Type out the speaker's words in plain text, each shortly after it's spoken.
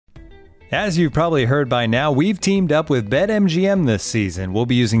As you've probably heard by now, we've teamed up with BetMGM this season. We'll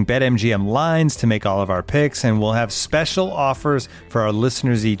be using BetMGM lines to make all of our picks, and we'll have special offers for our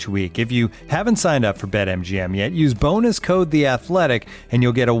listeners each week. If you haven't signed up for BetMGM yet, use bonus code The Athletic, and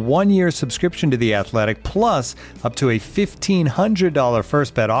you'll get a 1-year subscription to The Athletic, plus up to a $1,500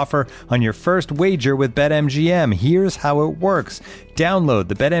 first bet offer on your first wager with BetMGM. Here's how it works. Download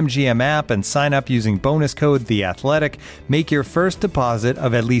the BetMGM app and sign up using bonus code The Athletic. Make your first deposit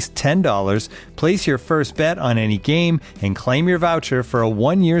of at least $10. Place your first bet on any game and claim your voucher for a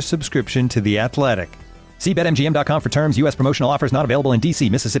 1-year subscription to The Athletic. See BetMGM.com for terms. U.S. promotional offers not available in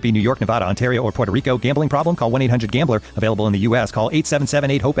D.C., Mississippi, New York, Nevada, Ontario, or Puerto Rico. Gambling problem? Call 1-800-GAMBLER. Available in the U.S. Call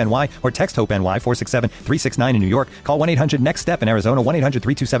 877-8-HOPE-NY or text HOPE-NY 467-369 in New York. Call 1-800-NEXT-STEP in Arizona.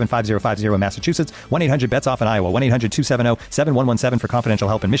 1-800-327-5050 in Massachusetts. 1-800-BETS-OFF in Iowa. 1-800-270-7117 for confidential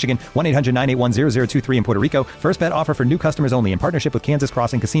help in Michigan. 1-800-981-0023 in Puerto Rico. First bet offer for new customers only in partnership with Kansas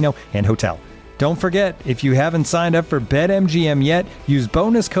Crossing Casino and Hotel. Don't forget, if you haven't signed up for BetMGM yet, use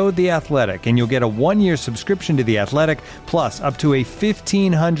bonus code The Athletic, and you'll get a 1-year subscription to The Athletic, plus up to a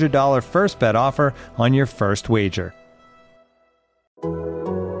 $1,500 first bet offer on your first wager.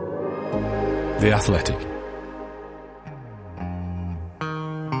 The Athletic.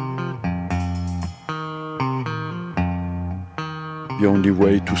 The only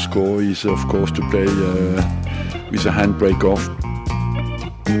way to score is, of course, to play with a handbrake off.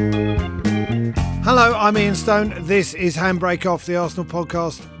 Hello, I'm Ian Stone. This is Handbrake Off, the Arsenal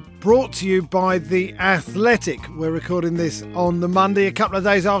podcast, brought to you by The Athletic. We're recording this on the Monday, a couple of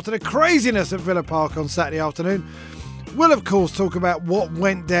days after the craziness at Villa Park on Saturday afternoon. We'll, of course, talk about what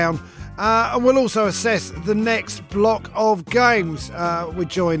went down, and we'll also assess the next block of games. We're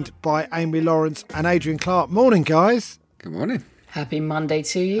joined by Amy Lawrence and Adrian Clark. Morning, guys. Good morning. Happy Monday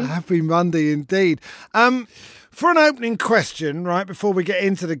to you. Happy Monday indeed. For an opening question, right, before we get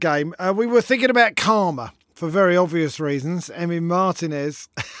into the game, we were thinking about karma for very obvious reasons. Emi Martinez,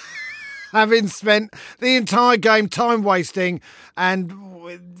 having spent the entire game time wasting and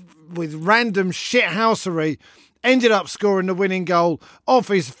with random shithousery, ended up scoring the winning goal off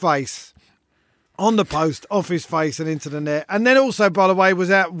his face, on the post, off his face and into the net. And then also, by the way, was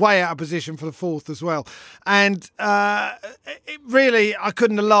way out of position for the fourth as well. And really, I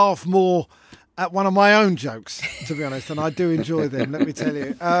couldn't have laughed more at one of my own jokes, to be honest, and I do enjoy them, let me tell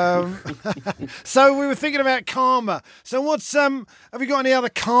you. So we were thinking about karma. So what's have you got any other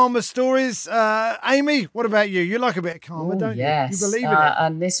karma stories? Amy, what about you? You like a bit of karma, don't you? You believe in it.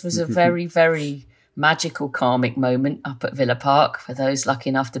 And this was a very, very magical karmic moment up at Villa Park for those lucky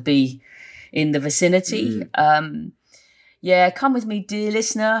enough to be in the vicinity. Come with me, dear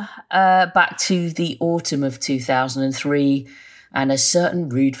listener, back to the autumn of 2003 and a certain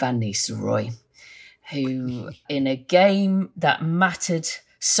Ruud van Nistelrooy, who in a game that mattered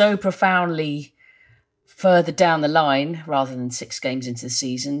so profoundly further down the line rather than 6 games into the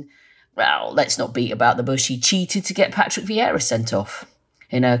season, well, let's not beat about the bush. He cheated to get Patrick Vieira sent off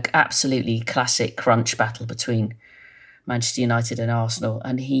in an absolutely classic crunch battle between Manchester United and Arsenal.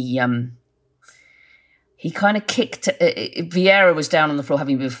 And he kind of kicked... Vieira was down on the floor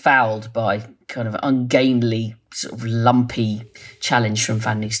having been fouled by kind of ungainly, sort of lumpy challenge from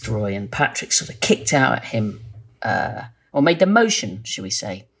Van Nistelrooy, and Patrick sort of kicked out at him, or made the motion, shall we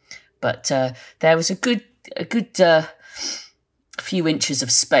say. But there was a good few inches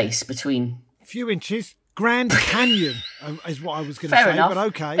of space between... Few inches? Grand Canyon is what I was going to say, enough. But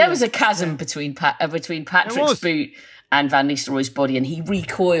okay. There was a chasm between Patrick's boot and Van Nistelrooy's body, and he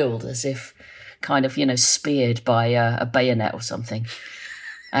recoiled as if kind of, speared by a bayonet or something.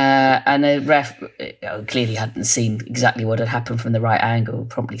 And the ref clearly hadn't seen exactly what had happened from the right angle,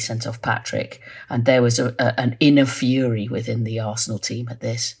 promptly sent off Patrick. And there was an inner fury within the Arsenal team at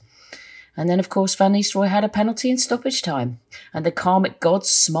this. And then, of course, Van Nistelrooy had a penalty in stoppage time. And the karmic gods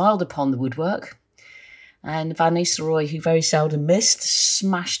smiled upon the woodwork. And Van Nistelrooy, who very seldom missed,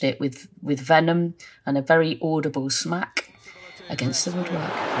 smashed it with venom and a very audible smack against the woodwork.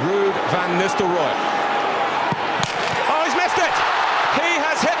 Ruud van Nistelrooy. Oh, he's missed it! He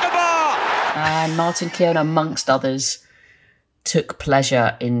has hit the bar! And Martin Keown, amongst others, took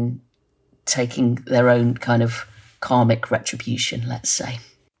pleasure in taking their own kind of karmic retribution, let's say.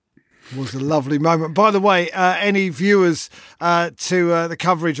 It was a lovely moment. By the way, any viewers to the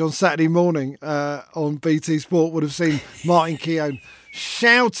coverage on Saturday morning on BT Sport would have seen Martin Keown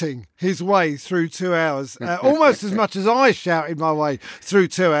shouting his way through 2 hours, almost as much as I shouted my way through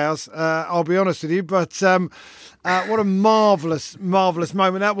 2 hours, I'll be honest with you. But what a marvellous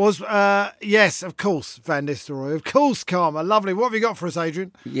moment that was. Yes, of course, Van Nistelrooy. Of course, karma. Lovely. What have you got for us,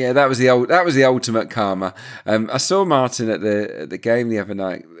 Adrian? Yeah, that was the ultimate karma. I saw Martin at the game the other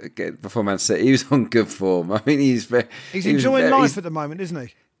night before Man City. He was on good form. I mean, he's enjoying life at the moment, isn't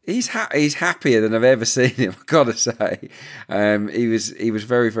he? He's happier than I've ever seen him, I've got to say. He was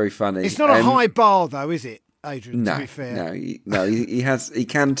very, very funny. It's not a high bar, though, is it, Adrian, no, to be fair? No, he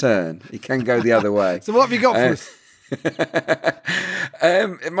can turn. He can go the other way. So what have you got for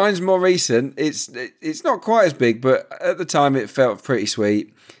us? Mine's more recent. It's not quite as big, but at the time it felt pretty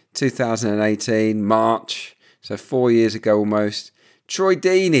sweet. 2018, March, so 4 years ago almost. Troy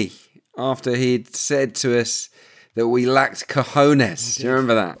Deeney, after he'd said to us that we lacked cojones. Do you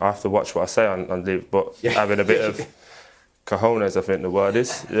remember that? I have to watch what I say on the, but having a bit of cojones, I think the word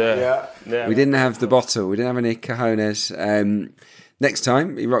is. Yeah. We didn't have the bottle. We didn't have any cojones. Next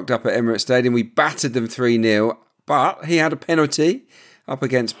time, he rocked up at Emirates Stadium. We battered them 3-0, but he had a penalty up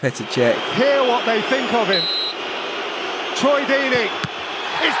against Petr Cech. Hear what they think of him. Troy Deeney.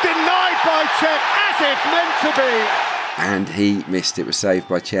 It's denied by Cech as if meant to be. And he missed. It was saved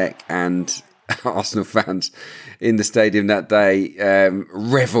by Cech, and Arsenal fans in the stadium that day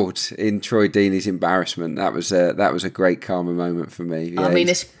revelled in Troy Deeney's embarrassment. That was a great karma moment for me. Yeah, I mean,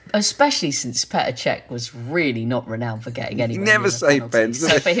 especially since Petr Cech was really not renowned for getting anyone. Never saved pens.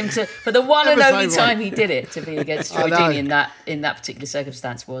 So for the one and only time he did it, to be against Troy Deeney in that particular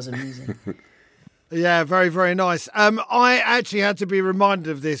circumstance was amusing. Yeah, very, very nice. I actually had to be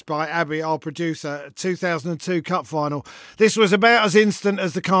reminded of this by Abby, our producer. 2002 Cup Final. This was about as instant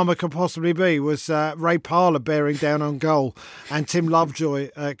as the karma could possibly be. Was Ray Parlour bearing down on goal, and Tim Lovejoy,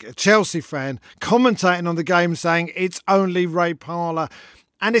 a Chelsea fan, commentating on the game, saying it's only Ray Parlour.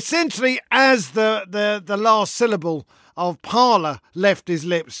 And essentially, as the last syllable of Parlour left his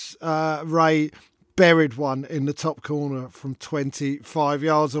lips, Ray buried one in the top corner from 25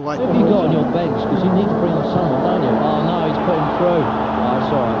 yards away. What have you got on your bench? Because you need to bring on someone, don't you? Oh no, he's put him through. Oh, it's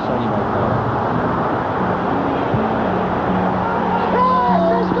all right, it's only Ray Parlour.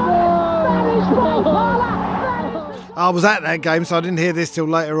 I was at that game, so I didn't hear this till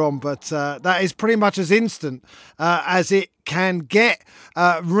later on, but that is pretty much as instant as it can get,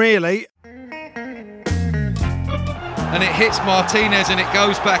 really. And it hits Martinez and it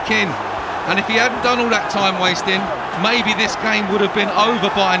goes back in. And if he hadn't done all that time wasting, maybe this game would have been over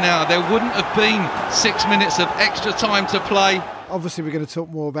by now. There wouldn't have been 6 minutes of extra time to play. Obviously, we're going to talk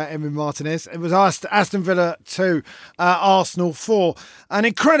more about Emi Martinez. It was Aston Villa 2, Arsenal 4. An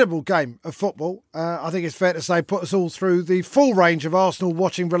incredible game of football. I think it's fair to say put us all through the full range of Arsenal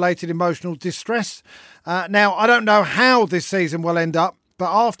watching-related emotional distress. Now, I don't know how this season will end up,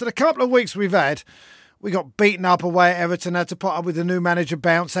 but after the couple of weeks we've had, we got beaten up away at Everton, had to put up with the new manager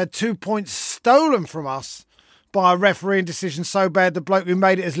bounce, had 2 points stolen from us by a refereeing decision so bad the bloke who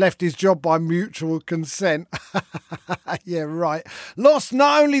made it has left his job by mutual consent. Yeah, right. Lost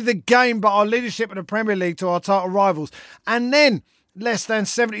not only the game but our leadership in the Premier League to our title rivals. And then, less than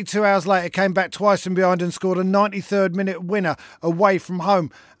 72 hours later, came back twice from behind and scored a 93rd minute winner away from home.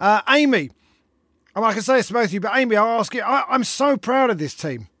 Amy, I can say this to both of you, but Amy, I'll ask you, I'm so proud of this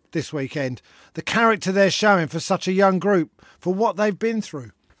team this weekend. The character they're showing for such a young group, for what they've been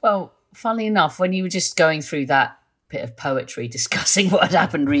through. Well, funnily enough, when you were just going through that bit of poetry discussing what had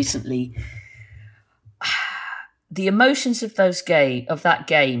happened recently, the emotions of that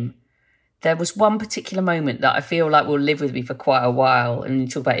game, there was one particular moment that I feel like will live with me for quite a while. And you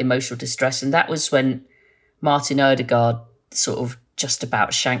talk about emotional distress, and that was when Martin Odegaard sort of just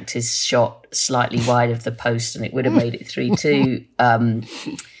about shanked his shot slightly wide of the post, and it would have made it 3-2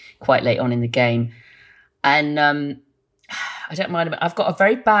 quite late on in the game. And I don't mind. I've got a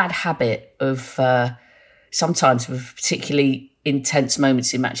very bad habit of sometimes with particularly intense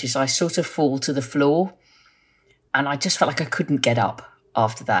moments in matches, I sort of fall to the floor, and I just felt like I couldn't get up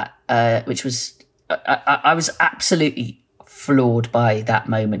after that, which was I was absolutely floored by that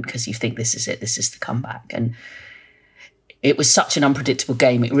moment, because you think this is it, this is the comeback. And it was such an unpredictable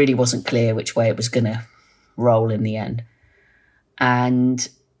game. It really wasn't clear which way it was going to roll in the end. And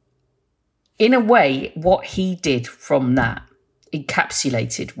in a way, what he did from that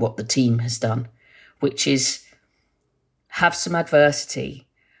encapsulated what the team has done, which is have some adversity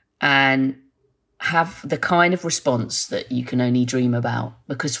and have the kind of response that you can only dream about.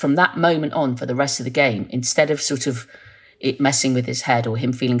 Because from that moment on, for the rest of the game, instead of sort of it messing with his head or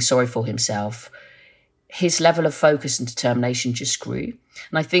him feeling sorry for himself, his level of focus and determination just grew.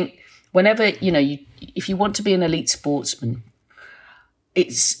 And I think whenever, if you want to be an elite sportsman,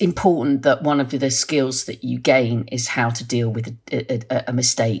 it's important that one of the skills that you gain is how to deal with a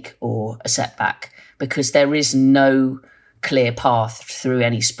mistake or a setback, because there is no clear path through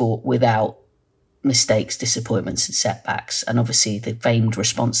any sport without mistakes, disappointments and setbacks. And obviously the famed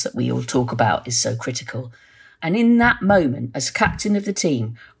response that we all talk about is so critical. And in that moment, as captain of the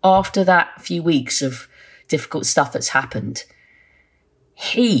team, after that few weeks of difficult stuff that's happened,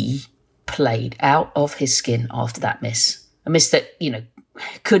 he played out of his skin after that miss. A miss that,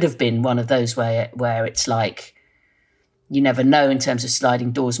 could have been one of those where it's like, you never know in terms of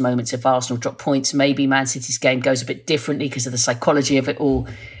sliding doors moments. If Arsenal drop points, maybe Man City's game goes a bit differently because of the psychology of it all,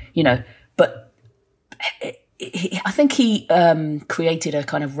 But I think he created a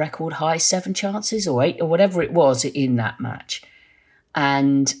kind of record high 7 chances or 8 or whatever it was in that match.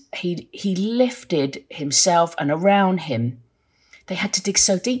 And he lifted himself, and around him, they had to dig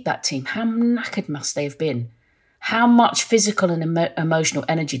so deep, that team. How knackered must they have been? How much physical and emotional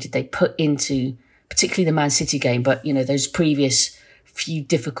energy did they put into, particularly the Man City game, but, those previous few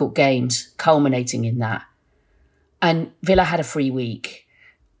difficult games culminating in that. And Villa had a free week,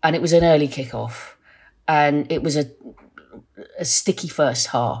 and it was an early kickoff, and it was a sticky first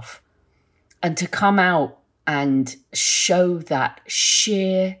half. And to come out and show that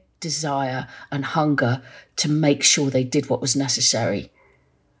sheer desire and hunger to make sure they did what was necessary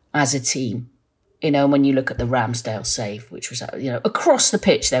as a team. When you look at the Ramsdale save, which was, across the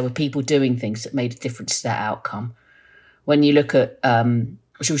pitch, there were people doing things that made a difference to that outcome. When you look at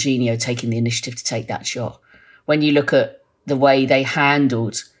Jorginho taking the initiative to take that shot, when you look at the way they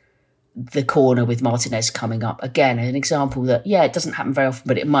handled the corner with Martinez coming up, again, an example that, it doesn't happen very often,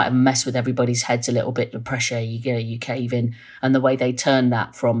 but it might have messed with everybody's heads a little bit, the pressure, you cave in, and the way they turned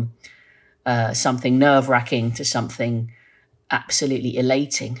that from something nerve-wracking to something absolutely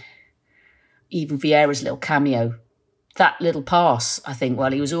elating. Even Vieira's little cameo, that little pass, I think,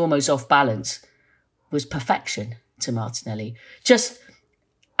 while he was almost off balance, was perfection to Martinelli. Just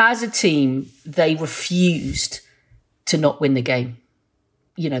as a team, they refused to not win the game.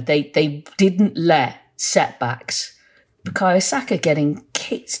 They didn't let setbacks. Bukayo Saka getting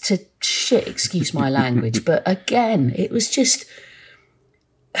kicked to shit, excuse my language, but again, it was just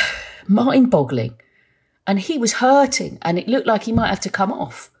mind-boggling. And he was hurting, and it looked like he might have to come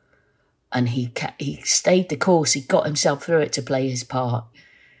off. And he stayed the course. He got himself through it to play his part.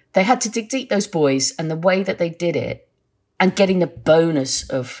 They had to dig deep, those boys, and the way that they did it, and getting the bonus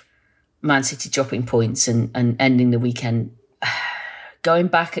of Man City dropping points and ending the weekend, going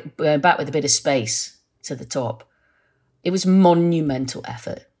back with a bit of space to the top. It was monumental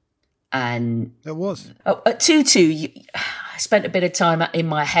effort. And it was. At 2-2, I spent a bit of time in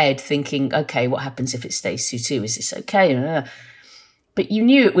my head thinking, okay, what happens if it stays 2-2? Is this okay? But you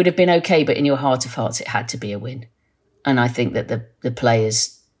knew it would have been okay, but in your heart of hearts, it had to be a win. And I think that the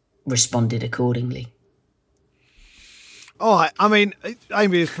players responded accordingly. All right. I mean,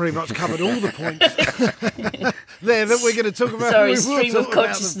 Amy has pretty much covered all the points there that we're going to talk about. Sorry, stream of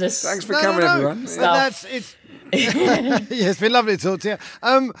consciousness. Thanks for coming, everyone. It's been lovely to talk to you.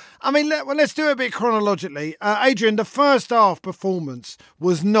 Let's do it a bit chronologically. Adrian, the first half performance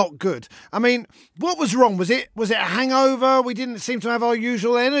was not good. I mean, what was wrong? Was it a hangover? We didn't seem to have our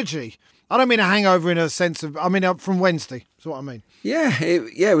usual energy. I don't mean a hangover in a sense of, from Wednesday. That's what I mean. Yeah,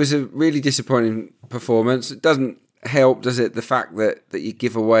 it was a really disappointing performance. It doesn't help, does it, the fact that you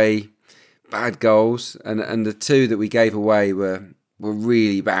give away bad goals, and the 2 that we gave away were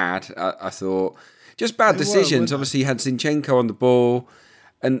really bad, I thought. Just bad decisions. Obviously, you had Zinchenko on the ball,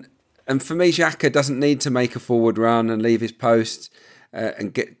 and for me, Xhaka doesn't need to make a forward run and leave his post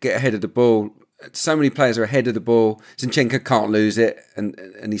and get ahead of the ball. So many players are ahead of the ball. Zinchenko can't lose it,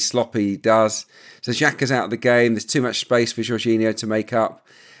 and he's sloppy. He does. So Xhaka's out of the game. There's too much space for Jorginho to make up,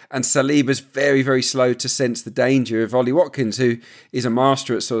 and Saliba's very, very slow to sense the danger of Ollie Watkins, who is a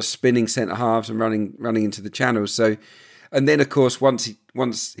master at sort of spinning centre halves and running into the channels. So, and then of course once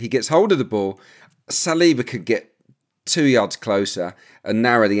he gets hold of the ball, Saliba could get 2 yards closer and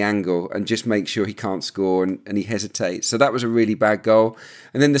narrow the angle and just make sure he can't score, and he hesitates. So that was a really bad goal.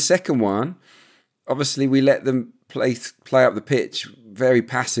 And then the second one, obviously we let them play up the pitch very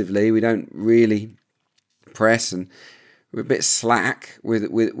passively. We don't really press, and we're a bit slack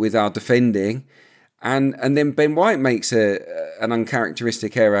with our defending. And then Ben White makes an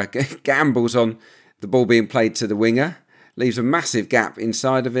uncharacteristic error, gambles on the ball being played to the winger, leaves a massive gap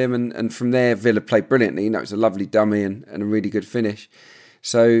inside of him, and from there Villa played brilliantly. It was a lovely dummy and a really good finish.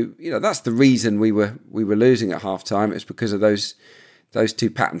 So that's the reason we were losing at half time. It's because of those 2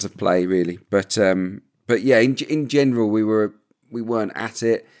 patterns of play, really. But yeah, in general we weren't at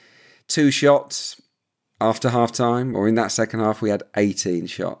it. 2 shots. after half-time, or in that second half, we had 18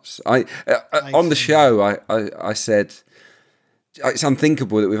 shots. On the show, I said, it's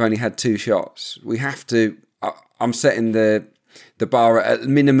unthinkable that we've only had 2 shots. We have to... I'm setting the bar at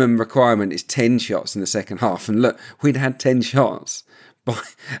minimum requirement is 10 shots in the second half. And look, we'd had 10 shots by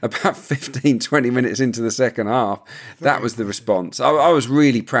about 15, 20 minutes into the second half. That was the response. I was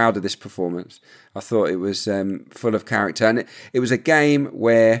really proud of this performance. I thought it was full of character. And it was a game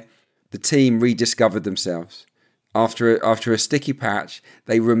where the team rediscovered themselves. After a sticky patch,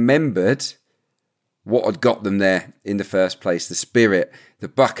 they remembered what had got them there in the first place, the spirit, the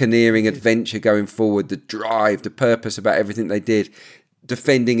buccaneering adventure going forward, the drive, the purpose about everything they did,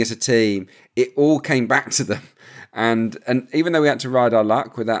 defending as a team. It all came back to them. And even though we had to ride our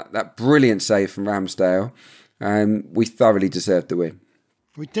luck with that brilliant save from Ramsdale, we thoroughly deserved the win.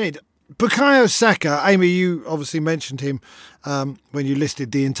 We did. Bukayo Saka, Amy, you obviously mentioned him when you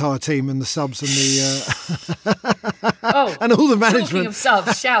listed the entire team and the subs and the and all the management. Talking of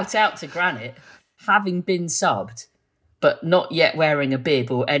subs, shout out to Granit, having been subbed, but not yet wearing a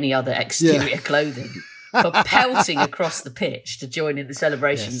bib or any other exterior clothing, for pelting across the pitch to join in the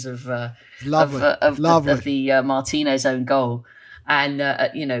celebrations of the Martinez own goal.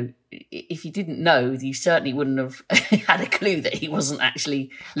 And, if you didn't know, you certainly wouldn't have had a clue that he wasn't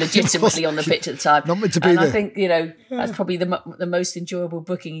actually legitimately on the pitch at the time. Not meant to be there. I think, that's probably the most enjoyable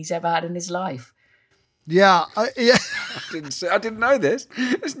booking he's ever had in his life. Yeah. I didn't know this.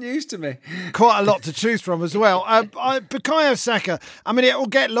 It's news to me. Quite a lot to choose from as well. Bukayo Saka, I mean, it will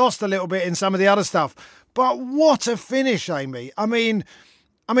get lost a little bit in some of the other stuff. But what a finish, Amy. I mean,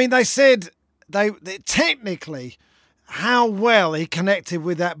 they said they technically how well he connected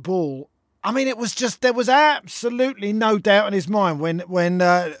with that ball. I mean, it was just, there was absolutely no doubt in his mind when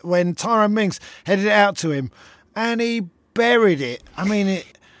Tyrone Mings headed it out to him and he buried it. I mean,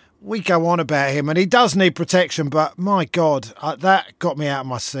 we go on about him and he does need protection, but my God, that got me out of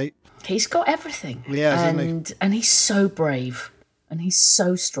my seat. He's got everything. Yeah, isn't he? And he's so brave and he's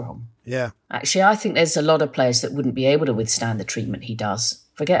so strong. Yeah. Actually, I think there's a lot of players that wouldn't be able to withstand the treatment he does.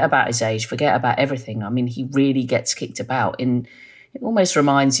 Forget about his age, forget about everything. I mean, he really gets kicked about. It almost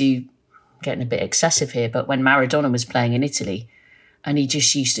reminds you, getting a bit excessive here, but when Maradona was playing in Italy and he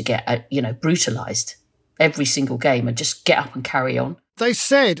just used to get, brutalised every single game and just get up and carry on. They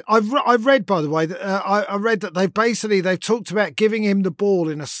said, I read, by the way, that I read that they've talked about giving him the ball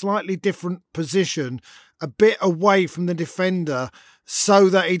in a slightly different position, a bit away from the defender, so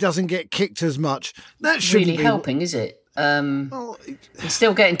that he doesn't get kicked as much. That shouldn't really be helping, is it? He's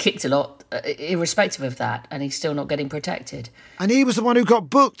still getting kicked a lot, irrespective of that, and he's still not getting protected. And he was the one who got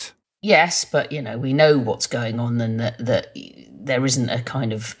booked. Yes, but we know what's going on, and that there isn't a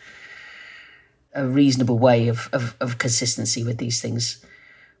kind of a reasonable way of consistency with these things.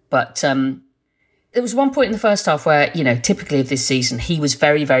 But there was one point in the first half where, typically of this season, he was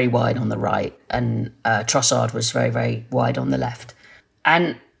very, very wide on the right, and Trossard was very, very wide on the left.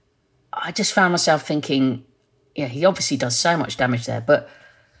 And I just found myself thinking, he obviously does so much damage there, but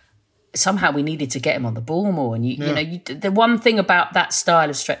somehow we needed to get him on the ball more. And the one thing about that style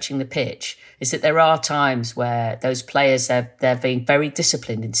of stretching the pitch is that there are times where those players, they're being very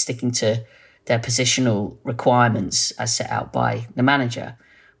disciplined in sticking to their positional requirements as set out by the manager.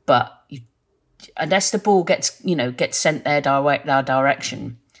 But unless the ball gets sent their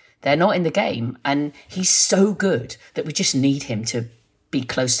direction, they're not in the game. And he's so good that we just need him to be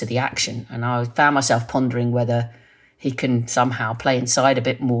close to the action. And I found myself pondering whether he can somehow play inside a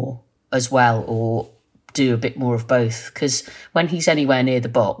bit more as well, or do a bit more of both. Because when he's anywhere near the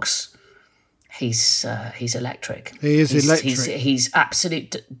box, he's electric. He's electric. He's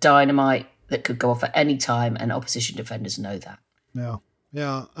absolute dynamite that could go off at any time, and opposition defenders know that.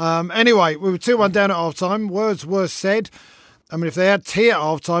 Yeah. Anyway, we were 2-1 down at half-time. Words were said. I mean, if they had tea at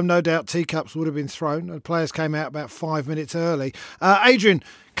half-time, no doubt teacups would have been thrown. The players came out about 5 minutes early. Adrian,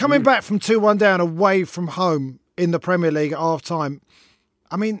 coming back from 2-1 down away from home in the Premier League at half-time,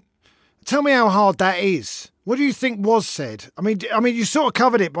 I mean, tell me how hard that is. What do you think was said? I mean, you sort of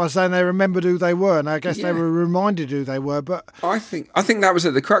covered it by saying they remembered who they were, and I guess they were reminded who they were. But I think that was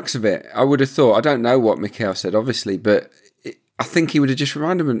at the crux of it. I would have thought. I don't know what Mikel said, obviously, but I think he would have just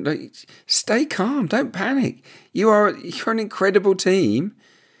reminded them: stay calm, don't panic. You're an incredible team.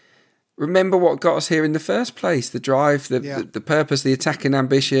 Remember what got us here in the first place: the drive, the purpose, the attacking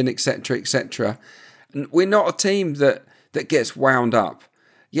ambition, etc., etc. And we're not a team that gets wound up.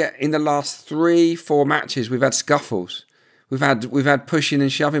 Yeah, in the last 3-4 matches, we've had scuffles. We've had pushing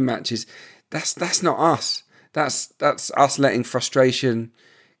and shoving matches. That's not us. That's us letting frustration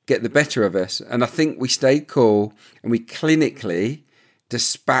get the better of us. And I think we stayed cool and we clinically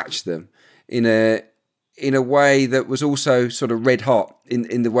dispatched them in in a way that was also sort of red hot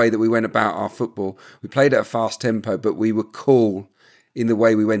in the way that we went about our football. We played at a fast tempo, but we were cool in the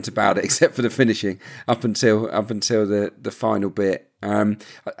way we went about it, except for the finishing up until the final bit.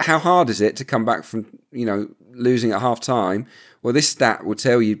 How hard is it to come back from losing at half time? Well, this stat will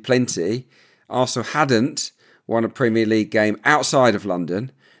tell you plenty. Arsenal hadn't won a Premier League game outside of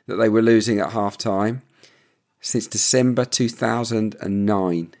London that they were losing at half time since December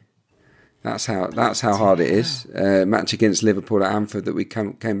 2009. That's how hard it is. Match against Liverpool at Anfield that we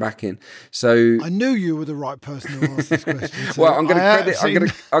came back in. So I knew you were the right person to ask this question. Well, I'm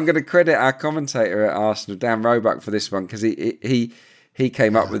going to credit our commentator at Arsenal, Dan Roebuck, for this one, because he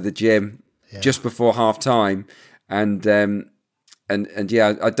came up with the gem just before half time, and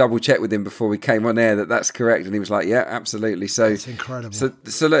I double checked with him before we came on air that's correct, and he was like, yeah, absolutely. So it's incredible.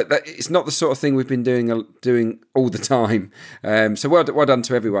 So look, it's not the sort of thing we've been doing all the time. So well done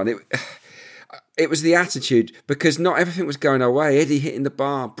to everyone. It was the attitude, because not everything was going our way. Eddie hitting the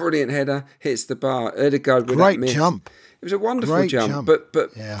bar, brilliant header, hits the bar. Odegaard with that miss. Great jump. It was a wonderful jump.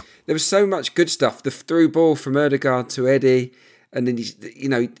 But there was so much good stuff. The through ball from Odegaard to Eddie, and then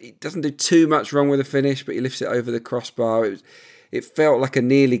he doesn't do too much wrong with the finish, but he lifts it over the crossbar. It felt like a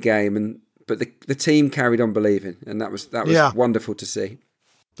nearly game, but the team carried on believing, and that was wonderful to see.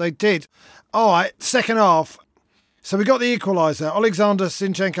 They did. All right, second half. So we got the equaliser, Alexander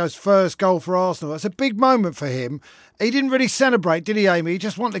Zinchenko's first goal for Arsenal. It's a big moment for him. He didn't really celebrate, did he, Amy? He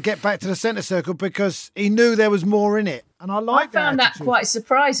just wanted to get back to the centre circle because he knew there was more in it. And I found that quite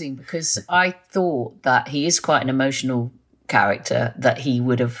surprising, because I thought that he is quite an emotional character, that he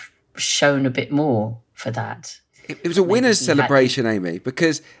would have shown a bit more for that. It was a winner's celebration, Amy,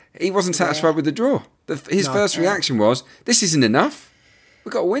 because he wasn't satisfied with the draw. His first reaction was, this isn't enough.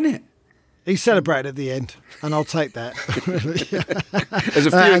 We've got to win it. He celebrated at the end, and I'll take that. There's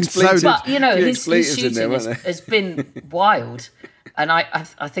a few expletives. But, his shooting has been wild. And I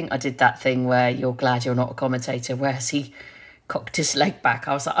think I did that thing where you're glad you're not a commentator, whereas he cocked his leg back.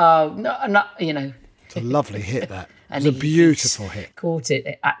 I was like, oh, no, It's a lovely hit, that. It was a beautiful hit. Caught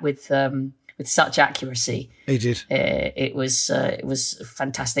it with such accuracy. He did. It was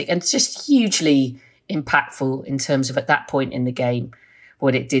fantastic, and it's just hugely impactful in terms of, at that point in the game,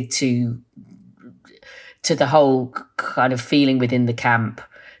 what it did to the whole kind of feeling within the camp,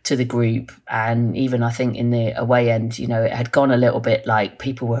 to the group, and even I think in the away end, it had gone a little bit like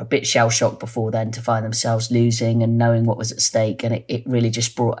people were a bit shell-shocked before then to find themselves losing and knowing what was at stake, and it really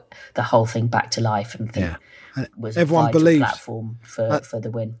just brought the whole thing back to life, and I think was everyone a vital believed platform for the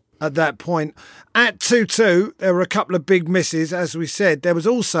win. At that point, at 2-2, there were a couple of big misses, as we said. There was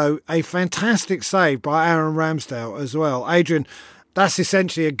also a fantastic save by Aaron Ramsdale as well. Adrian, that's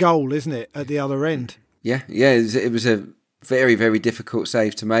essentially a goal, isn't it, at the other end? Yeah. It was a very, very difficult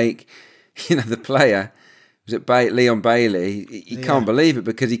save to make. The player, was it Leon Bailey? He can't believe it,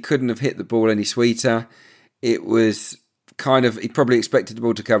 because he couldn't have hit the ball any sweeter. It was he probably expected the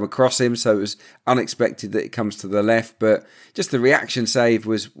ball to come across him, so it was unexpected that it comes to the left. But just the reaction save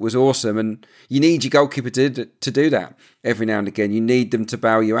was awesome, and you need your goalkeeper to do that every now and again. You need them to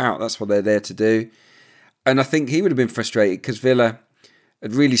bail you out. That's what they're there to do. And I think he would have been frustrated, because Villa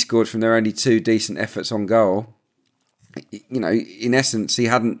had really scored from their only two decent efforts on goal. In essence, he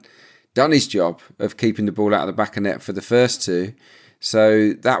hadn't done his job of keeping the ball out of the back of net for the first two.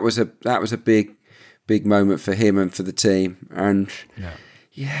 So that was a big moment for him and for the team. And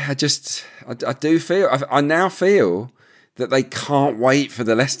I do feel, I now feel that they can't wait for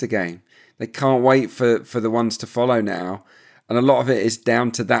the Leicester game. They can't wait for the ones to follow now. And a lot of it is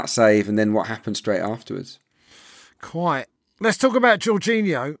down to that save and then what happened straight afterwards. Quite. Let's talk about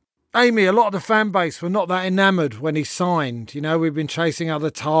Jorginho. Amy, a lot of the fan base were not that enamoured when he signed. We've been chasing other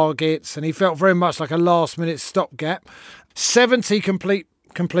targets, and he felt very much like a last-minute stopgap. 70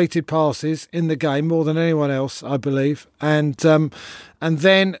 completed passes in the game, more than anyone else, I believe. And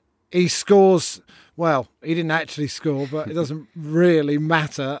then he scores. Well, he didn't actually score, but it doesn't really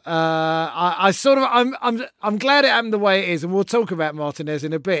matter. I'm glad it happened the way it is, and we'll talk about Martinez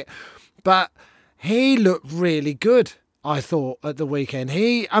in a bit. But he looked really good, I thought, at the weekend.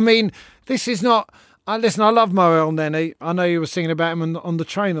 This is not. Listen, I love Mo Elneny. I know you were singing about him on the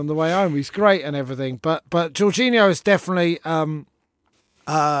train on the way home. He's great and everything, but Jorginho is definitely.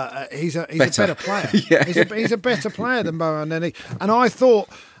 He's a better player. He's a better player than Mo Elneny, and I thought.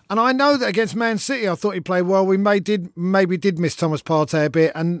 And I know that against Man City, I thought he played well. We maybe did miss Thomas Partey a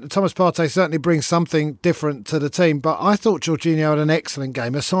bit, and Thomas Partey certainly brings something different to the team. But I thought Jorginho had an excellent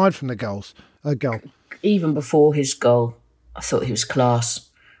game, aside from the goal. Even before his goal, I thought he was class,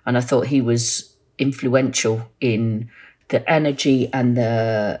 and I thought he was influential in the energy and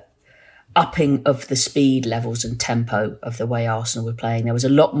the upping of the speed levels and tempo of the way Arsenal were playing. There was a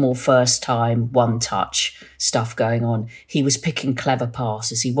lot more first time, one touch stuff going on. He was picking clever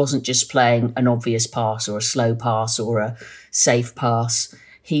passes. He wasn't just playing an obvious pass or a slow pass or a safe pass.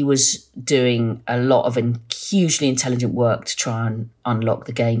 He was doing a lot of hugely intelligent work to try and unlock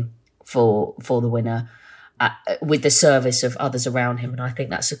the game for the winner with the service of others around him. And I think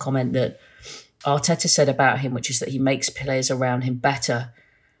that's a comment that Arteta said about him, which is that he makes players around him better.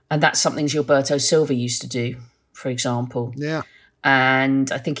 And that's something Gilberto Silva used to do, for example. Yeah. And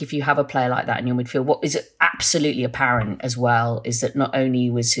I think if you have a player like that in your midfield, what is absolutely apparent as well is that not only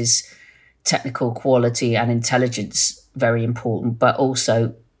was his technical quality and intelligence very important, but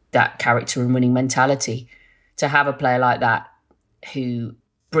also that character and winning mentality. To have a player like that who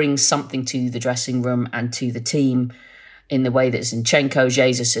brings something to the dressing room and to the team in the way that Zinchenko,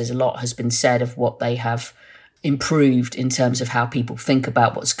 Jesus, says a lot has been said of what they have improved in terms of how people think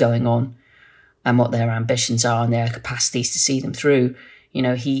about what's going on and what their ambitions are and their capacities to see them through. You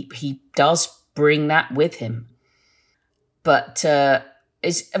know, he does bring that with him. But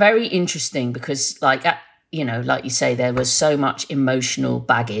it's very interesting because, like you say, there was so much emotional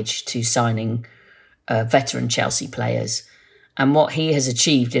baggage to signing veteran Chelsea players. And what he has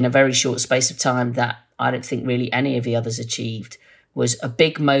achieved in a very short space of time that I don't think really any of the others achieved was a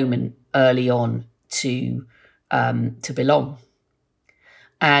big moment early on to belong.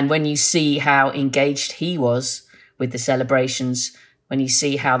 And when you see how engaged he was with the celebrations, when you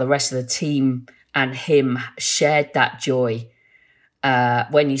see how the rest of the team and him shared that joy,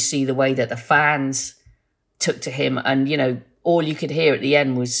 when you see the way that the fans took to him, and, you know, all you could hear at the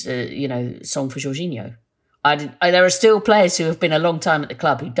end was, Song for Jorginho. There are still players who have been a long time at the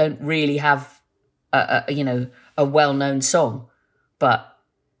club who don't really have, a well-known song. But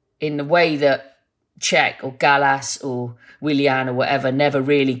in the way that Cech or Gallas or Willian or whatever never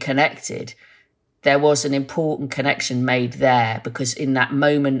really connected, there was an important connection made there, because in that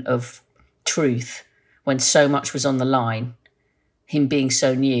moment of truth, when so much was on the line, him being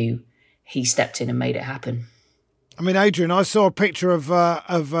so new, he stepped in and made it happen. I mean, Adrian, I saw a picture of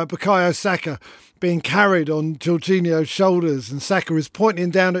Bukayo Saka being carried on Jorginho's shoulders, and Saka is pointing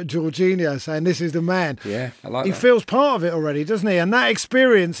down at Jorginho saying, "This is the man." Yeah, I like that. He feels part of it already, doesn't he? And that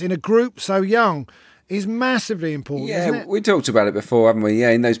experience in a group so young is massively important, isn't it? We talked about it before, haven't we? Yeah,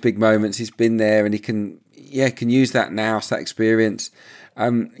 in those big moments, he's been there and he can use that now, that experience.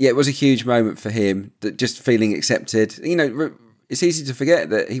 It was a huge moment for him, that just feeling accepted. You know, it's easy to forget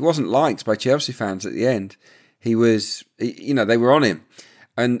that he wasn't liked by Chelsea fans at the end. He was, they were on him.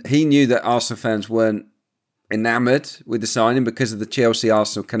 And he knew that Arsenal fans weren't enamoured with the signing because of the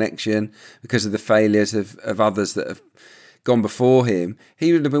Chelsea-Arsenal connection, because of the failures of others that have gone before him.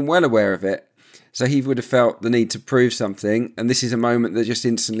 He would have been well aware of it. So he would have felt the need to prove something. And this is a moment that just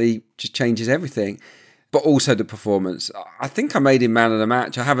instantly just changes everything. But also the performance. I think I made him man of the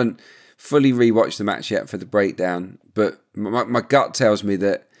match. I haven't fully rewatched the match yet for the breakdown, but my gut tells me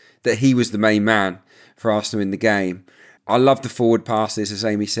that he was the main man for Arsenal in the game. I love the forward passes, as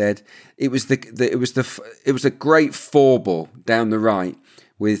Amy said. It was a great four ball down the right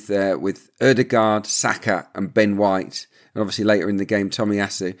with Ødegaard, Saka, and Ben White, and obviously later in the game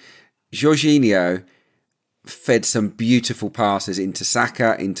Tomiyasu. Jorginho fed some beautiful passes into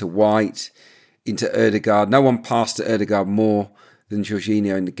Saka, into White, into Ødegaard. No one passed to Ødegaard more than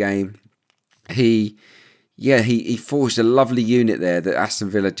Jorginho in the game. He forged a lovely unit there that Aston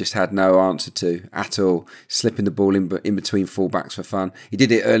Villa just had no answer to at all, slipping the ball in between fullbacks for fun. He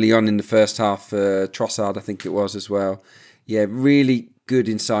did it early on in the first half for Trossard, I think it was, as well. Yeah, really good,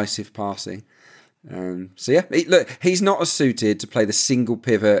 incisive passing. He's not as suited to play the single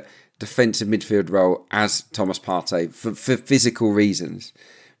pivot defensive midfield role as Thomas Partey for physical reasons.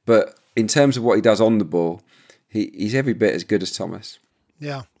 But in terms of what he does on the ball, he's every bit as good as Thomas.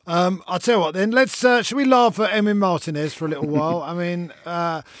 Yeah. I'll tell you what then, let's, should we laugh at Emi Martinez for a little while? I mean,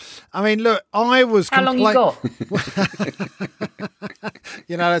 look, I was... How long you got?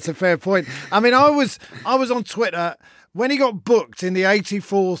 That's a fair point. I mean, I was on Twitter when he got booked in the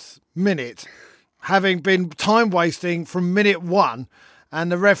 84th minute, having been time wasting from minute one,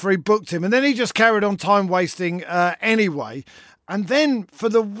 and the referee booked him, and then he just carried on time wasting anyway. And then for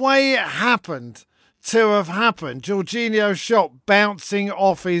the way it happened to have happened, Jorginho's shot bouncing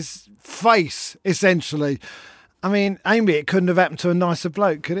off his face, essentially. I mean, Amy, it couldn't have happened to a nicer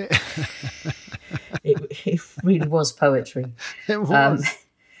bloke, could it? It really was poetry. It was.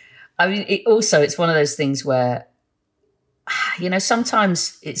 It's one of those things where,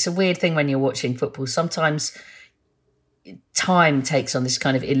 sometimes it's a weird thing when you're watching football. Sometimes time takes on this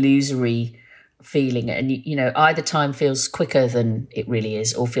kind of illusory feeling, and either time feels quicker than it really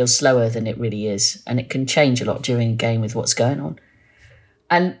is or feels slower than it really is, and it can change a lot during a game with what's going on.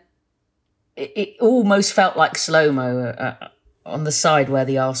 And it almost felt like slow-mo on the side where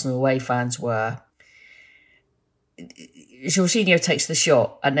the Arsenal away fans were. Jorginho takes the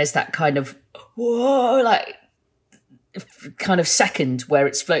shot and there's that kind of whoa, like kind of second where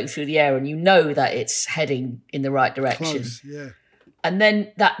it's floating through the air and you know that it's heading in the right direction. Close, yeah. And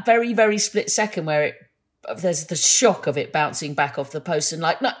then that very, very split second where there's the shock of it bouncing back off the post and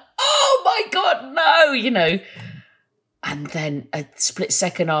like, no, oh my God, no, And then a split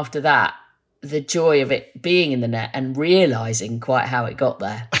second after that, the joy of it being in the net and realising quite how it got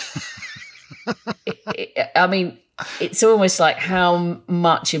there. I mean, it's almost like how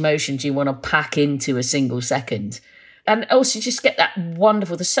much emotion do you want to pack into a single second? And also just get that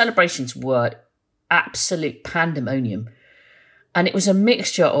wonderful, the celebrations were absolute pandemonium. And it was a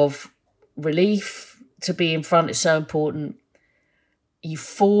mixture of relief to be in front is so important,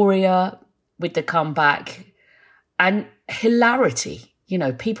 euphoria with the comeback, and hilarity.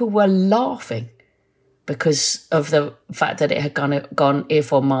 People were laughing because of the fact that it had gone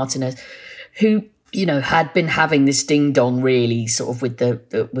Irfan Martinez, who, had been having this ding-dong really sort of with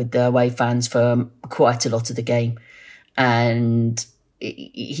the away fans for quite a lot of the game. And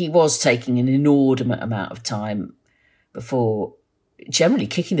he was taking an inordinate amount of time before generally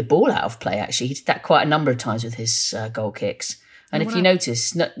kicking the ball out of play, actually. He did that quite a number of times with his goal kicks. And if you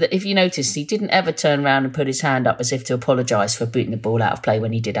notice, he didn't ever turn around and put his hand up as if to apologise for booting the ball out of play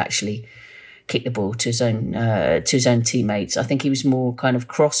when he did actually kick the ball to his own teammates. I think he was more kind of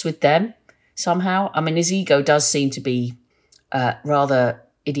cross with them somehow. I mean, his ego does seem to be rather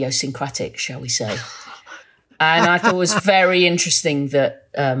idiosyncratic, shall we say. And I thought it was very interesting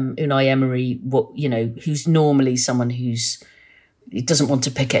that Unai Emery, who's normally someone he doesn't want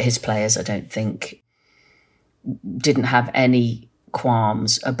to pick at his players, I don't think, didn't have any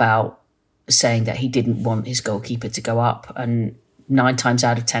qualms about saying that he didn't want his goalkeeper to go up. And 9 times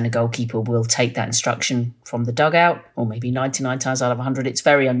out of 10, a goalkeeper will take that instruction from the dugout, or maybe 99 times out of 100. It's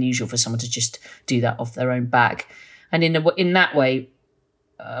very unusual for someone to just do that off their own back. And in that way,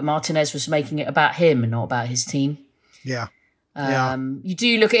 Martinez was making it about him and not about his team. Yeah. You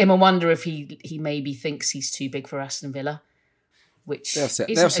do look at him and wonder if he maybe thinks he's too big for Aston Villa, which they'll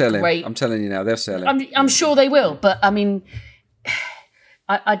sell him. I'm telling you now, they'll sell him. I'm sure they will, but I mean,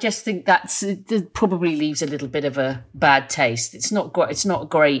 I just think that probably leaves a little bit of a bad taste. It's not a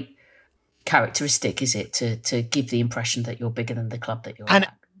great characteristic, is it, to give the impression that you're bigger than the club that you're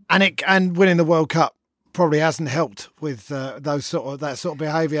at. And winning the World Cup probably hasn't helped with that sort of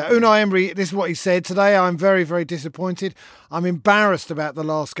behaviour. Unai Emery, this is what he said today. I'm very, very disappointed. I'm embarrassed about the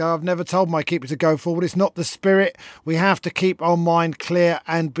last go. I've never told my keeper to go forward. It's not the spirit. We have to keep our mind clear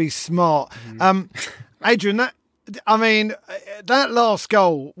and be smart. Adrian, that last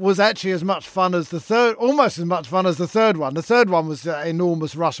goal was actually as much fun as the third, almost as much fun as the third one. The third one was an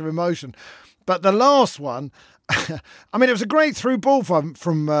enormous rush of emotion. But the last one, I mean, it was a great through ball from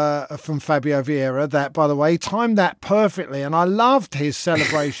Fabio Vieira. That, by the way, he timed that perfectly, and I loved his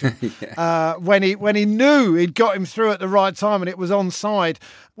celebration when he knew he'd got him through at the right time and it was onside.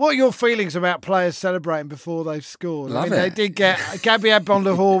 What are your feelings about players celebrating before they've scored? They did get Gabriel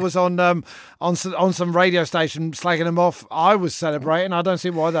Bonlahor was on some radio station slagging them off. I was celebrating. I don't see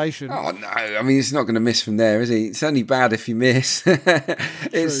why they shouldn't. Oh no! I mean, he's not going to miss from there, is he? It's only bad if you miss.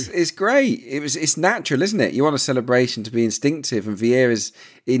 It's great. It's natural, isn't it? You want a celebration to be instinctive, and Vieira's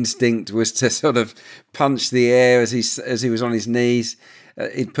instinct was to sort of punch the air as he was on his knees.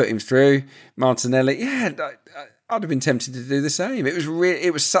 He'd put him through. Martinelli, I'd have been tempted to do the same.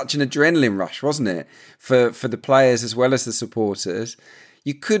 It was such an adrenaline rush, wasn't it, for the players as well as the supporters.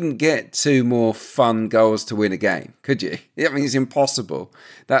 You couldn't get 2 more fun goals to win a game, could you? I mean, it's impossible.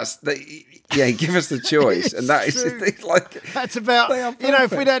 Give us the choice, and that is like that's about.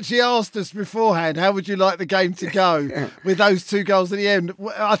 If we'd actually asked us beforehand, how would you like the game to go with those 2 goals at the end?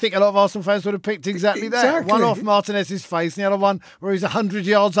 I think a lot of Arsenal fans would have picked exactly that. One off Martinez's face, and the other one where he's 100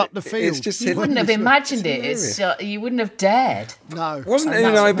 yards up the field. It's just you wouldn't have imagined it. You wouldn't have dared. No, wasn't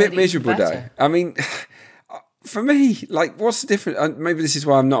Unai a bit miserable though? I mean. For me, what's the difference? Maybe this is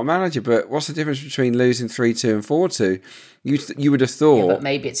why I'm not a manager, but what's the difference between losing 3-2 and 4-2? You would have thought... Yeah, but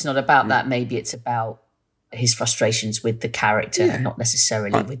maybe it's not about that. Maybe it's about his frustrations with the character, and not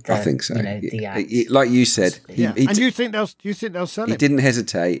necessarily with the, I think so. The act. Like you said. And you think they'll sell him? He didn't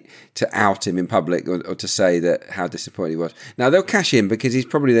hesitate to out him in public or to say that how disappointed he was. Now, they'll cash him because he's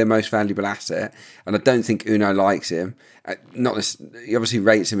probably their most valuable asset, and I don't think Unai likes him. He obviously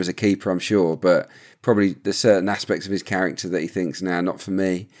rates him as a keeper, I'm sure, but probably there's certain aspects of his character that he thinks, not for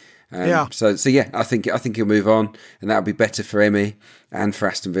me. So yeah, I think he'll move on, and that'll be better for Emmy and for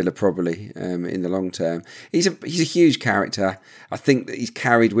Aston Villa probably in the long term. He's a huge character. I think that he's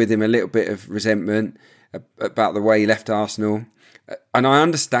carried with him a little bit of resentment about the way he left Arsenal, and I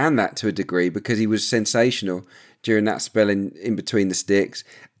understand that to a degree because he was sensational during that spell in between the sticks,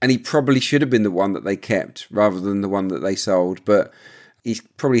 and he probably should have been the one that they kept rather than the one that they sold, but he's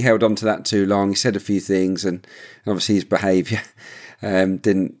probably held on to that too long. He said a few things, and obviously his behaviour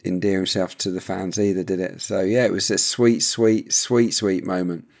didn't endear himself to the fans either, did it? So yeah, it was a sweet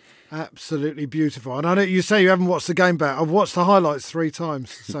moment. Absolutely beautiful. And I know you say you haven't watched the game back. I've watched the highlights 3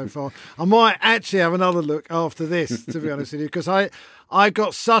 times so far. I might actually have another look after this, to be honest with you, because I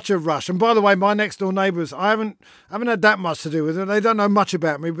got such a rush. And by the way, my next door neighbours, I haven't had that much to do with them. They don't know much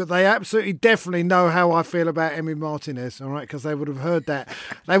about me, but they absolutely definitely know how I feel about Emi Martinez, all right, because they would have heard that.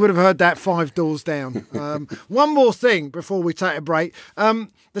 They would have heard that 5 doors down. One more thing before we take a break.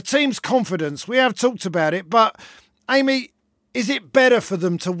 The team's confidence. We have talked about it, but Amy, is it better for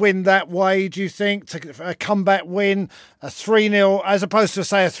them to win that way, do you think? A comeback win, a 3-0, as opposed to,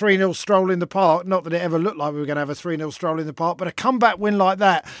 say, a 3-0 stroll in the park? Not that it ever looked like we were going to have a 3-0 stroll in the park, but a comeback win like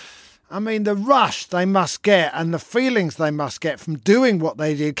that. I mean, the rush they must get and the feelings they must get from doing what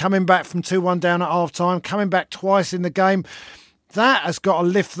they did, coming back from 2-1 down at half-time, coming back twice in the game, that has got to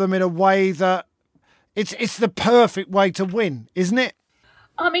lift them in a way that it's the perfect way to win, isn't it?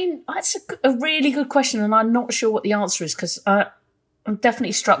 I mean, that's a really good question, and I'm not sure what the answer is, because I'm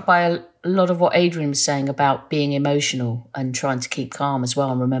definitely struck by a lot of what Adrian was saying about being emotional and trying to keep calm as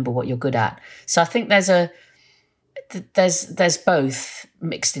well and remember what you're good at. So I think there's both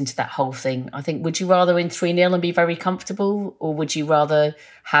mixed into that whole thing. I think, would you rather win 3-0 and be very comfortable, or would you rather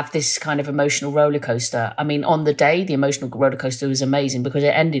have this kind of emotional roller coaster? I mean, on the day, the emotional roller coaster was amazing because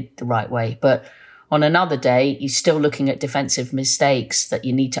it ended the right way, but on another day, you're still looking at defensive mistakes that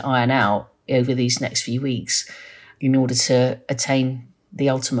you need to iron out over these next few weeks in order to attain the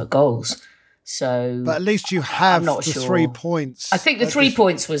ultimate goals. So, but at least you have the 3 points. I think the 3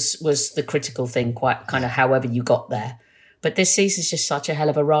 points was the critical thing, quite kind of however you got there. But this season's just such a hell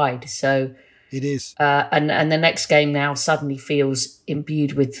of a ride. So it is. And the next game now suddenly feels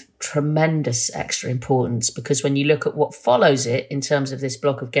imbued with tremendous extra importance, because when you look at what follows it in terms of this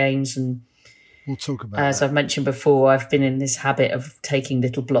block of games, and we'll talk about as that. I've mentioned before, I've been in this habit of taking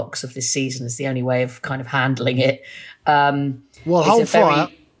little blocks of this season as the only way of kind of handling it. Hold fire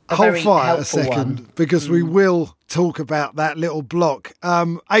a second, one. Because we will talk about that little block.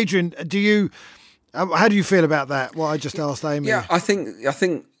 Adrian, how do you feel about that? What I just asked Amy. Yeah, I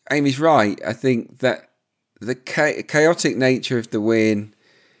think Amy's right. I think that the chaotic nature of the win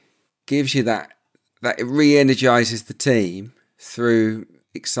gives you that it re-energises the team through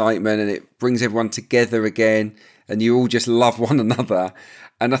excitement, and it brings everyone together again, and you all just love one another.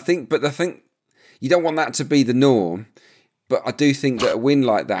 And I think you don't want that to be the norm, but I do think that a win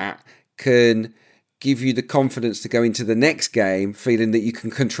like that can give you the confidence to go into the next game feeling that you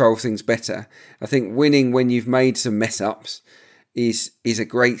can control things better. I think winning when you've made some mess ups is a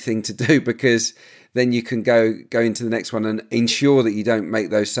great thing to do, because then you can go into the next one and ensure that you don't make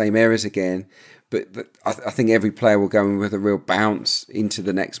those same errors again. But I think every player will go in with a real bounce into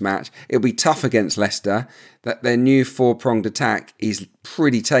the next match. It'll be tough against Leicester. That their new 4-pronged attack is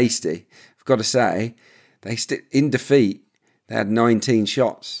pretty tasty. I've got to say, in defeat, they had 19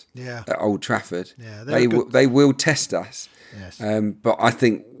 shots at Old Trafford. Yeah, they will test us. Yes. But I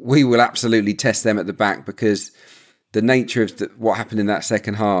think we will absolutely test them at the back, because the nature of what happened in that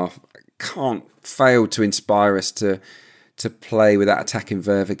second half can't fail to inspire us to play with that attacking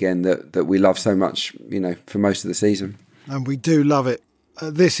verve again that we love so much, for most of the season. And we do love it.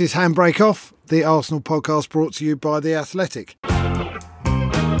 This is Handbrake Off, the Arsenal podcast brought to you by The Athletic.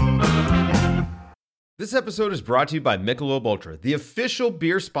 This episode is brought to you by Michelob Ultra, the official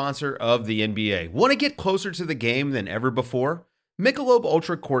beer sponsor of the NBA. Want to get closer to the game than ever before? Michelob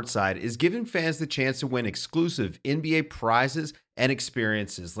Ultra Courtside is giving fans the chance to win exclusive NBA prizes and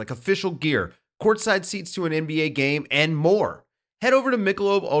experiences like official gear, courtside seats to an NBA game, and more. Head over to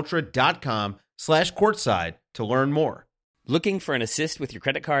MichelobUltra.com/courtside to learn more. Looking for an assist with your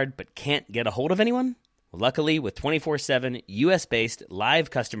credit card but can't get a hold of anyone? Luckily, with 24/7 US-based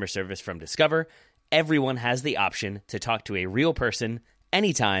live customer service from Discover, everyone has the option to talk to a real person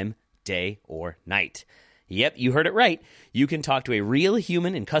anytime, day or night. Yep, you heard it right. You can talk to a real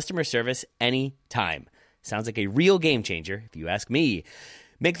human in customer service anytime. Sounds like a real game changer, if you ask me.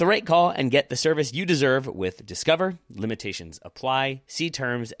 Make the right call and get the service you deserve with Discover. Limitations apply. See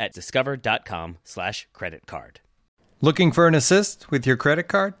terms at discover.com/creditcard. Looking for an assist with your credit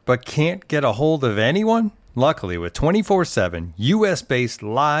card but can't get a hold of anyone? Luckily, with 24/7 US-based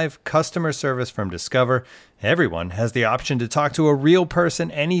live customer service from Discover, everyone has the option to talk to a real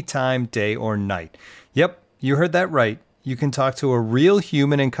person anytime, day or night. Yep, you heard that right. You can talk to a real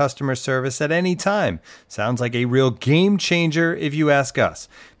human in customer service at any time. Sounds like a real game changer if you ask us.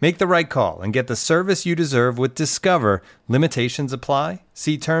 Make the right call and get the service you deserve with Discover. Limitations apply.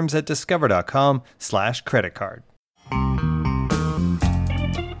 See terms at discover.com/creditcard.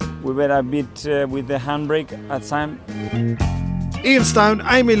 We were a bit with the handbrake at time. Ian Stone,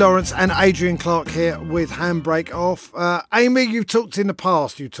 Amy Lawrence and Adrian Clark here with Handbrake Off. Amy, you've talked in the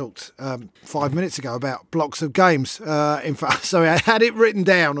past, 5 minutes ago about blocks of games. In fact, sorry, I had it written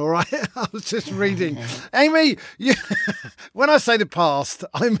down, all right? I was just reading. Amy, when I say the past,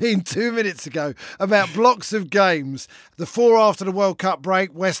 I mean 2 minutes ago, about blocks of games. The 4 after the World Cup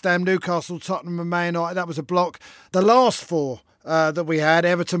break, West Ham, Newcastle, Tottenham and Man United, that was a block. The last 4 that we had,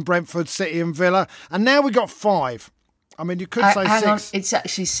 Everton, Brentford, City and Villa. And now we got 5. I mean, you could say hang 6. On, it's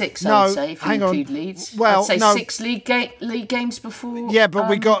actually 6, I'd say, if you include Leeds. Well, I'd say no. 6 league games before. Yeah, but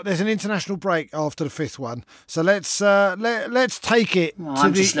there's an international break after the 5th one. So let's take it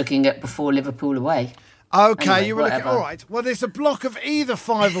I'm just looking at before Liverpool away. Okay, anyway, you were looking. All right. Well, there's a block of either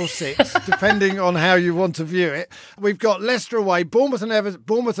 5 or 6, depending on how you want to view it. We've got Leicester away, Bournemouth and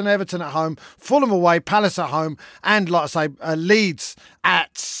Everton at home, Fulham away, Palace at home, and like I say, Leeds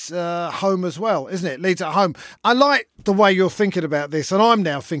at home as well, isn't it? Leeds at home. I like the way you're thinking about this, and I'm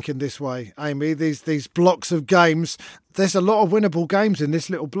now thinking this way, Amy. These blocks of games. There's a lot of winnable games in this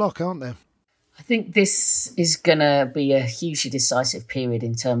little block, aren't there? I think this is going to be a hugely decisive period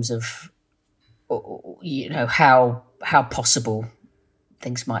in terms of, how possible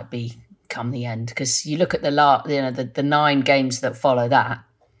things might be come the end. Because you look at the 9 games that follow that,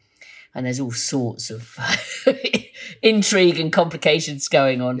 and there's all sorts of intrigue and complications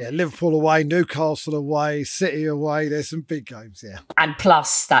going on. Yeah, Liverpool away, Newcastle away, City away. There's some big games, yeah. And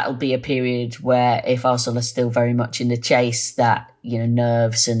plus, that'll be a period where, if Arsenal are still very much in the chase, that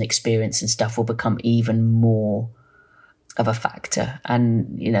nerves and experience and stuff will become even more of a factor.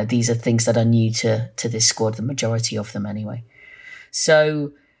 And these are things that are new to this squad, the majority of them anyway.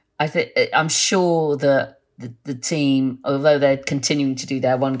 So I'm sure that the team, although they're continuing to do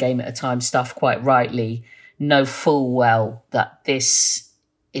their 1 game at a time stuff quite rightly, know full well that this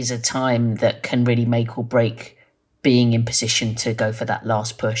is a time that can really make or break being in position to go for that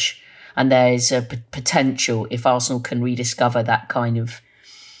last push. And there's a potential, if Arsenal can rediscover that kind of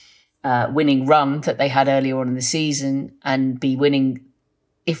winning run that they had earlier on in the season and be winning,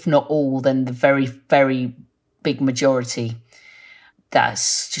 if not all, then the very, very big majority,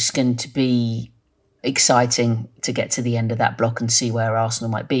 that's just going to be exciting to get to the end of that block and see where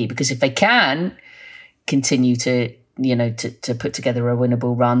Arsenal might be. Because if they can continue to put together a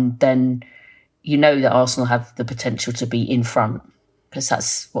winnable run, then that Arsenal have the potential to be in front, because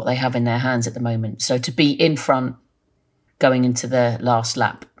that's what they have in their hands at the moment. So to be in front going into the last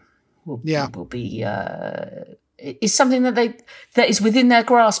lap will be it's something that is within their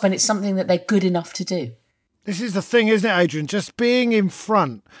grasp, and it's something that they're good enough to do. This is the thing, isn't it, Adrian? Just being in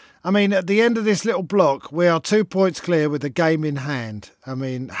front. I mean, at the end of this little block, we are 2 points clear with the game in hand. I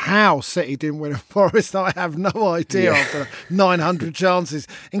mean, how City didn't win at Forest, I have no idea after 900 chances,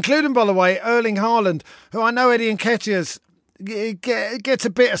 including, by the way, Erling Haaland, who I know Eddie Nketiah's gets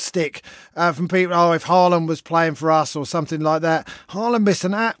a bit of stick from people. Oh, if Haaland was playing for us or something like that. Haaland missed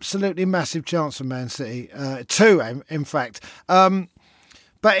an absolutely massive chance for Man City. 2, in fact.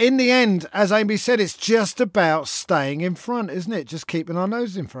 But in the end, as Amy said, it's just about staying in front, isn't it? Just keeping our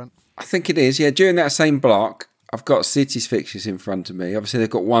nose in front. I think it is, yeah. During that same block, I've got City's fixtures in front of me. Obviously, they've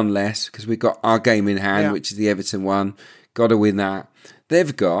got 1 less because we've got our game in hand, which is the Everton one. Got to win that.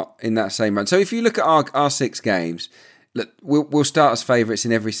 They've got in that same run. So if you look at our 6 games, look, we'll start as favourites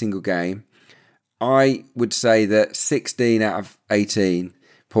in every single game. I would say that 16 out of 18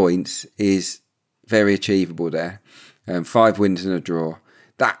 points is very achievable there. 5 wins and a draw.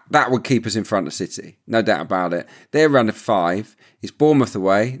 That would keep us in front of City, no doubt about it. Their run of 5 is Bournemouth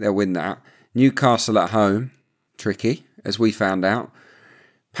away, they'll win that. Newcastle at home, tricky, as we found out.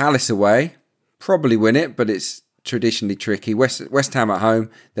 Palace away, probably win it, but it's traditionally tricky. West Ham at home,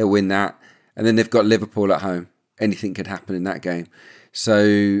 they'll win that. And then they've got Liverpool at home. Anything could happen in that game.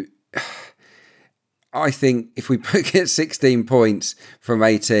 So I think if we get 16 points from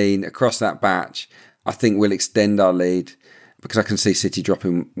 18 across that batch, I think we'll extend our lead, because I can see City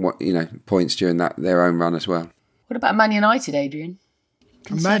dropping points during their own run as well. What about Man United, Adrian?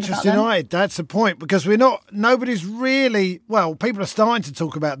 Manchester United, that's the point, because nobody's really, people are starting to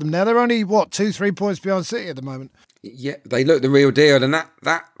talk about them now. They're only, 2-3 points behind City at the moment. Yeah, they look the real deal. And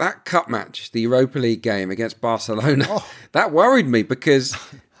that cup match, the Europa League game against Barcelona, that worried me because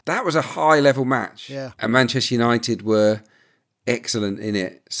that was a high-level match. Yeah. And Manchester United were excellent in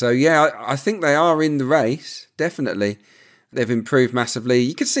it. So, yeah, I think they are in the race, definitely. They've improved massively.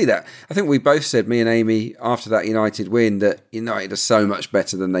 You could see that. I think we both said, me and Amy, after that United win, that United are so much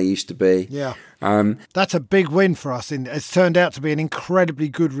better than they used to be. Yeah. That's a big win for us. It's turned out to be an incredibly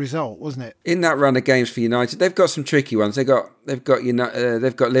good result, wasn't it? In that run of games for United, they've got some tricky ones. They've got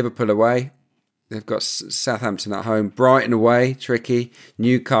Liverpool away. They've got Southampton at home. Brighton away, tricky.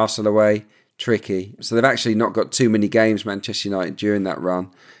 Newcastle away, tricky. So they've actually not got too many games, Manchester United, during that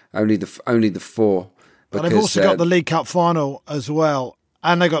run. Only the 4. But they've also got the League Cup final as well,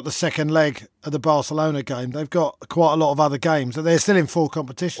 and they got the second leg of the Barcelona game. They've got quite a lot of other games, so they're still in full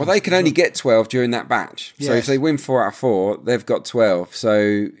competition. Well, they can only get 12 during that batch. Yes. So if they win 4 out of 4, they've got 12.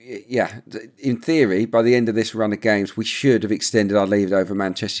 So, yeah, in theory, by the end of this run of games, we should have extended our lead over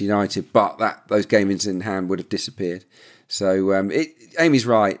Manchester United, but those games in hand would have disappeared. So Amy's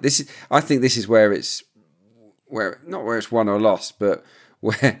right. I think this is where it's not where it's won or lost, but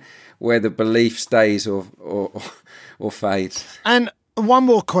where the belief stays or fades. And one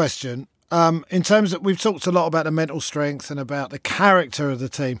more question. In terms of, we've talked a lot about the mental strength and about the character of the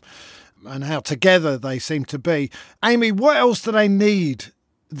team and how together they seem to be. Amy, what else do they need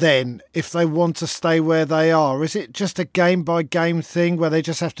then if they want to stay where they are? Is it just a game-by-game thing where they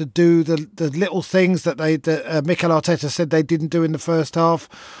just have to do the little things that Mikel Arteta said they didn't do in the first half?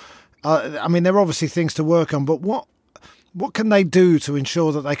 I mean, there are obviously things to work on, but what can they do to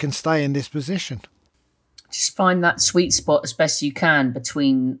ensure that they can stay in this position? Just find that sweet spot as best you can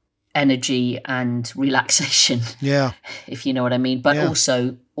between energy and relaxation. Yeah. If you know what I mean. But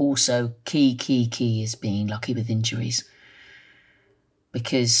also key is being lucky with injuries.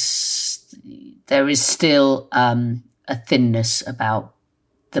 Because there is still a thinness about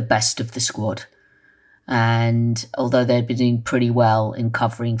the best of the squad. And although they've been doing pretty well in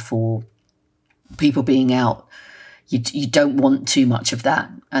covering for people being out, you don't want too much of that.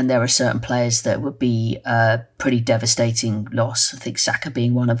 And there are certain players that would be a pretty devastating loss. I think Saka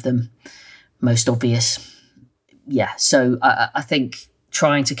being one of them, most obvious. Yeah, so I think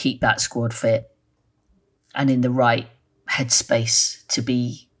trying to keep that squad fit and in the right headspace to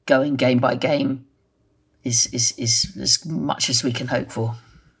be going game by game is as much as we can hope for.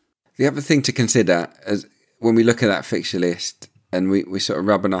 The other thing to consider as when we look at that fixture list and we sort of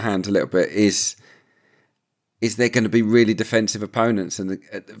rubbing our hands a little bit is there going to be really defensive opponents? And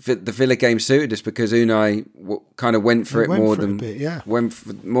the Villa game suited us because Unai kind of went for it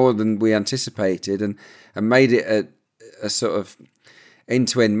more than we anticipated and made it a sort of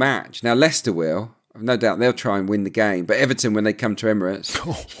end-to-end match. Now Leicester will. I've no doubt they'll try and win the game. But Everton, when they come to Emirates,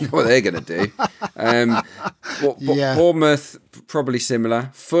 you know what they're going to do. Bournemouth, probably similar.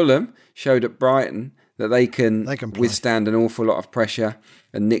 Fulham showed at Brighton that they can withstand an awful lot of pressure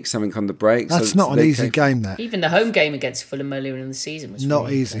and nick something on the break. That's not an easy game, that. Even the home game against Fulham earlier in the season was not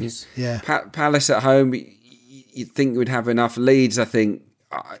really easy. Close. Yeah. Palace at home, you'd think we'd have enough. Leeds, I think,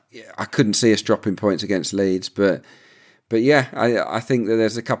 I couldn't see us dropping points against Leeds, but yeah, I think that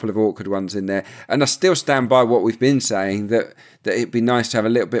there's a couple of awkward ones in there. And I still stand by what we've been saying, that it'd be nice to have a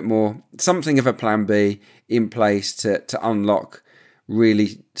little bit more, something of a plan B in place to unlock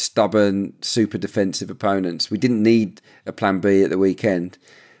really stubborn, super defensive opponents. We didn't need a plan B at the weekend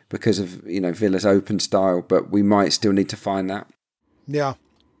because of, Villa's open style, but we might still need to find that. Yeah.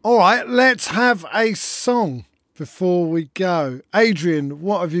 All right, let's have a song before we go. Adrian,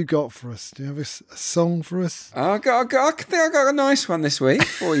 what have you got for us? Do you have a song for us? I think I got a nice one this week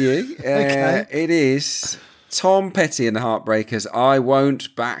for you. Okay. It is Tom Petty and the Heartbreakers, I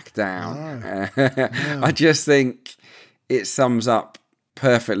Won't Back Down. No. I just think it sums up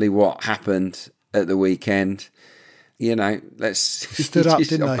perfectly what happened at the weekend. Let's stood up,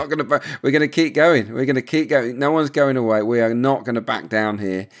 didn't they? We're going to keep going. We're going to keep going. No one's going away. We are not going to back down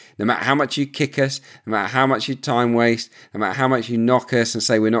here. No matter how much you kick us, no matter how much you time waste, no matter how much you knock us and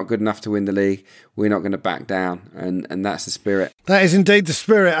say we're not good enough to win the league, we're not going to back down. And that's the spirit. That is indeed the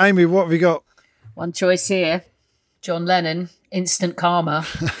spirit. Amy, what have you got? One choice here. John Lennon, Instant Karma.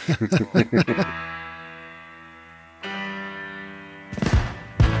 Instant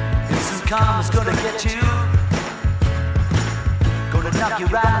Karma's gonna get you. Gonna knock you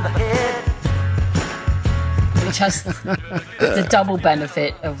right on the head. Which has the double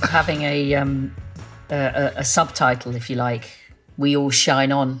benefit of having a subtitle, if you like. We all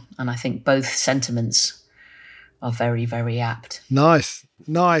shine on. And I think both sentiments are very, very apt. Nice.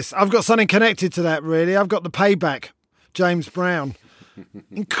 I've got something connected to that, really. I've got The Payback, James Brown.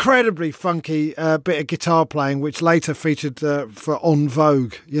 incredibly funky bit of guitar playing, which later featured for En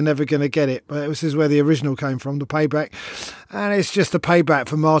Vogue. You're never going to get it, but this is where the original came from, the payback. And it's just a payback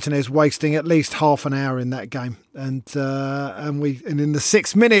for Martinez wasting at least half an hour in that game. And in the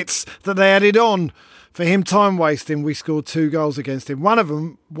 6 minutes that they added on for him time wasting, we scored 2 goals against him. One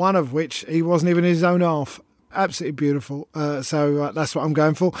of which he wasn't even in his own half. Absolutely beautiful. So that's what I'm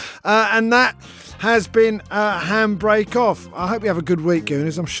going for. And that has been Handbrake Off. I hope you have a good week,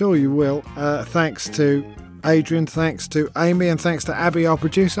 Gooners. I'm sure you will. Thanks to Adrian, thanks to Amy, and thanks to Abby, our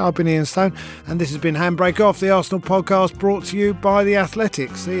producer. I've been Ian Stone, and this has been Handbrake Off, the Arsenal podcast brought to you by The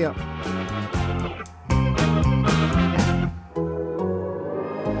Athletic. See ya.